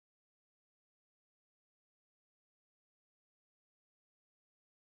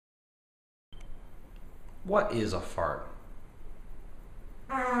What is a fart?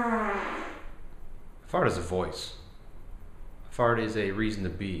 A fart is a voice. A fart is a reason to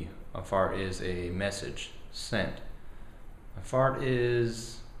be. A fart is a message sent. A fart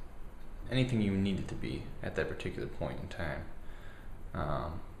is anything you need it to be at that particular point in time.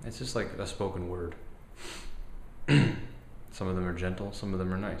 It's just like a spoken word. Some of them are gentle, some of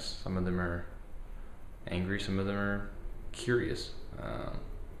them are nice, some of them are angry, some of them are curious.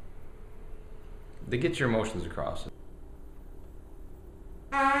 They get your emotions across.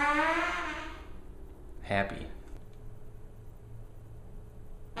 Happy.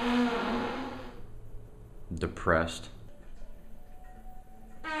 Depressed.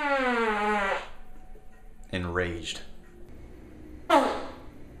 Enraged.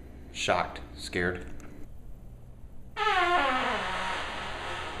 Shocked. Scared.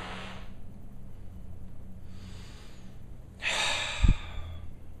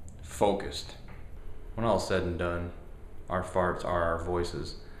 Focused. When all is said and done, our farts are our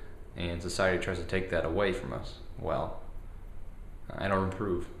voices, and society tries to take that away from us. Well, I don't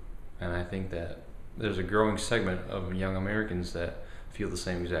improve, and I think that there's a growing segment of young Americans that feel the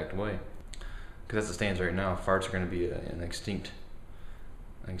same exact way. Because as it stands right now, farts are going to be an extinct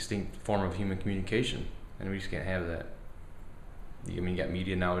form of human communication, and we just can't have that. I mean, you got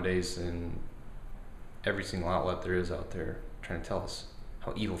media nowadays, and every single outlet there is out there trying to tell us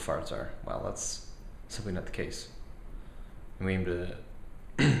how evil farts are. Well, that's simply not the case. And we aim to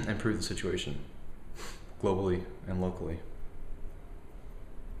improve the situation globally and locally.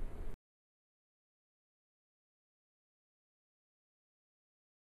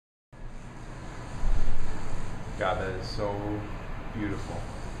 God, that is so beautiful.